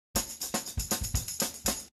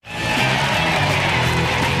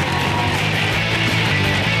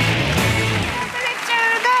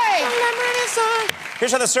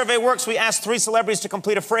Here's how the survey works. We asked 3 celebrities to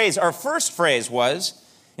complete a phrase. Our first phrase was,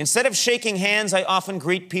 instead of shaking hands, I often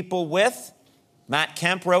greet people with... Matt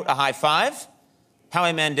Kemp wrote a high five.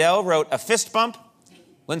 Howie Mandel wrote a fist bump.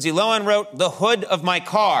 Lindsay Lohan wrote the hood of my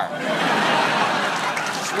car.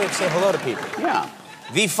 Just a way to say hello to people. Yeah.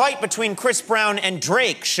 The fight between Chris Brown and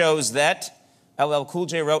Drake shows that LL Cool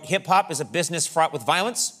J wrote, hip-hop is a business fraught with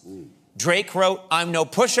violence. Drake wrote, I'm no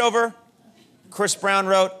pushover. Chris Brown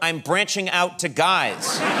wrote, I'm branching out to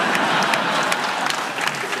guys.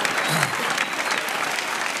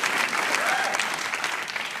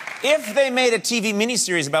 If they made a TV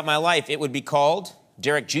miniseries about my life, it would be called,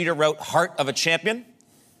 Derek Jeter wrote, Heart of a Champion.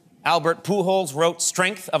 Albert Pujols wrote,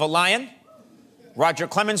 Strength of a Lion. Roger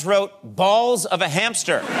Clemens wrote, Balls of a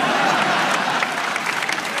Hamster.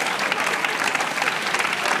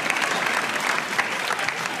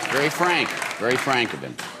 Very frank of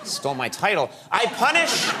him. Stole my title. I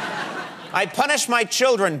punish my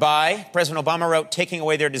children by, President Obama wrote, taking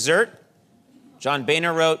away their dessert. John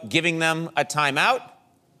Boehner wrote, giving them a timeout.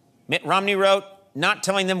 Mitt Romney wrote, not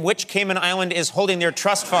telling them which Cayman Island is holding their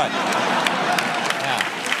trust fund. Yeah.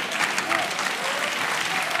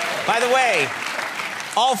 By the way,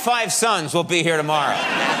 all 5 sons will be here tomorrow.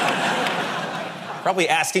 Probably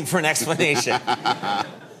asking for an explanation.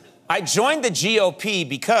 I joined the GOP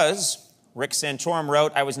because Rick Santorum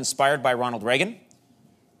wrote, I was inspired by Ronald Reagan.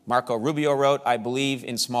 Marco Rubio wrote, I believe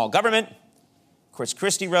in small government. Chris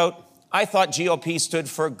Christie wrote, I thought GOP stood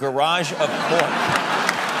for Garage of Pork.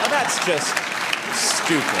 Well, that's just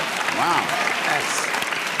stupid. Wow.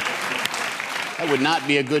 That would not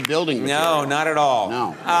be a good building material. No, not at all.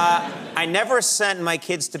 No. I never sent my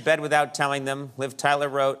kids to bed without telling them. Liv Tyler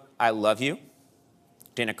wrote, I love you.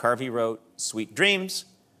 Dana Carvey wrote, sweet dreams.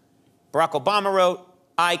 Barack Obama wrote,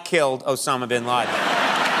 I killed Osama bin Laden.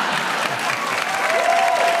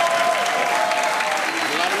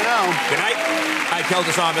 Let him know. Good night. I killed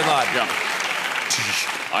Osama bin Laden. Yeah.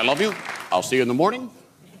 I love you. I'll see you in the morning.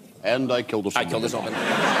 And I killed Osama. I killed Osama bin Laden.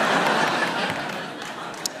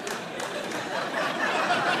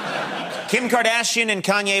 Kim Kardashian and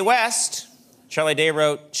Kanye West. Charlie Day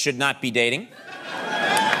wrote, should not be dating.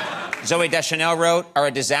 Zooey Deschanel wrote, are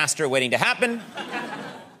a disaster waiting to happen.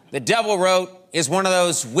 The Devil wrote, is one of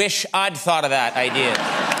those wish I'd thought of that ideas.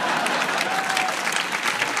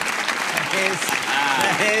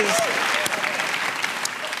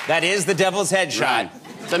 That is the Devil's headshot. Right.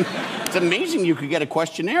 It's amazing you could get a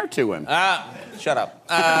questionnaire to him. Shut up.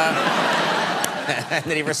 And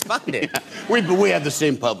then he responded. Yeah. We had the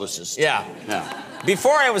same publicist. Yeah. Yeah.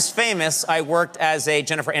 Before I was famous, I worked as a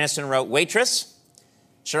Jennifer Aniston wrote waitress.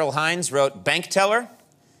 Cheryl Hines wrote bank teller.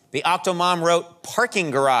 The Octomom wrote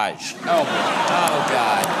parking garage. Oh. Oh,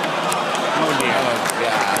 God. Oh, dear. Oh,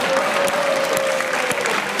 God.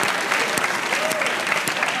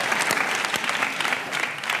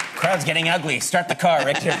 Crowd's getting ugly. Start the car,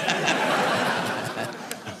 Richter.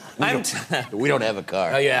 We don't have a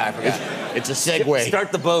car. Oh, yeah, I forgot. It's a Segway.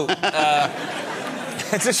 Start the boat.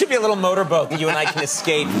 There should be a little motorboat that you and I can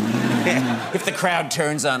escape if the crowd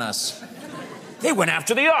turns on us. They went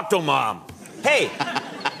after the Octomom. Hey,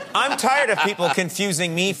 I'm tired of people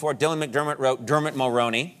confusing me for Dylan McDermott wrote Dermot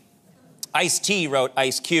Mulroney. Ice-T wrote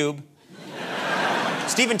Ice Cube.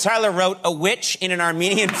 Steven Tyler wrote a witch in an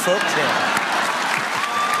Armenian folktale.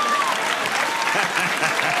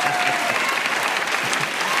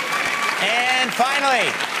 And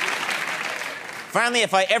finally,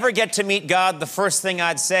 if I ever get to meet God, the first thing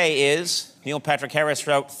I'd say is, Neil Patrick Harris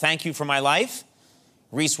wrote, thank you for my life.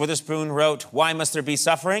 Reese Witherspoon wrote, why must there be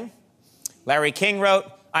suffering? Larry King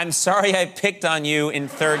wrote, I'm sorry I picked on you in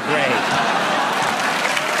 3rd grade.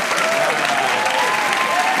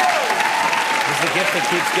 It's the gift that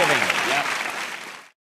keeps giving. Yep.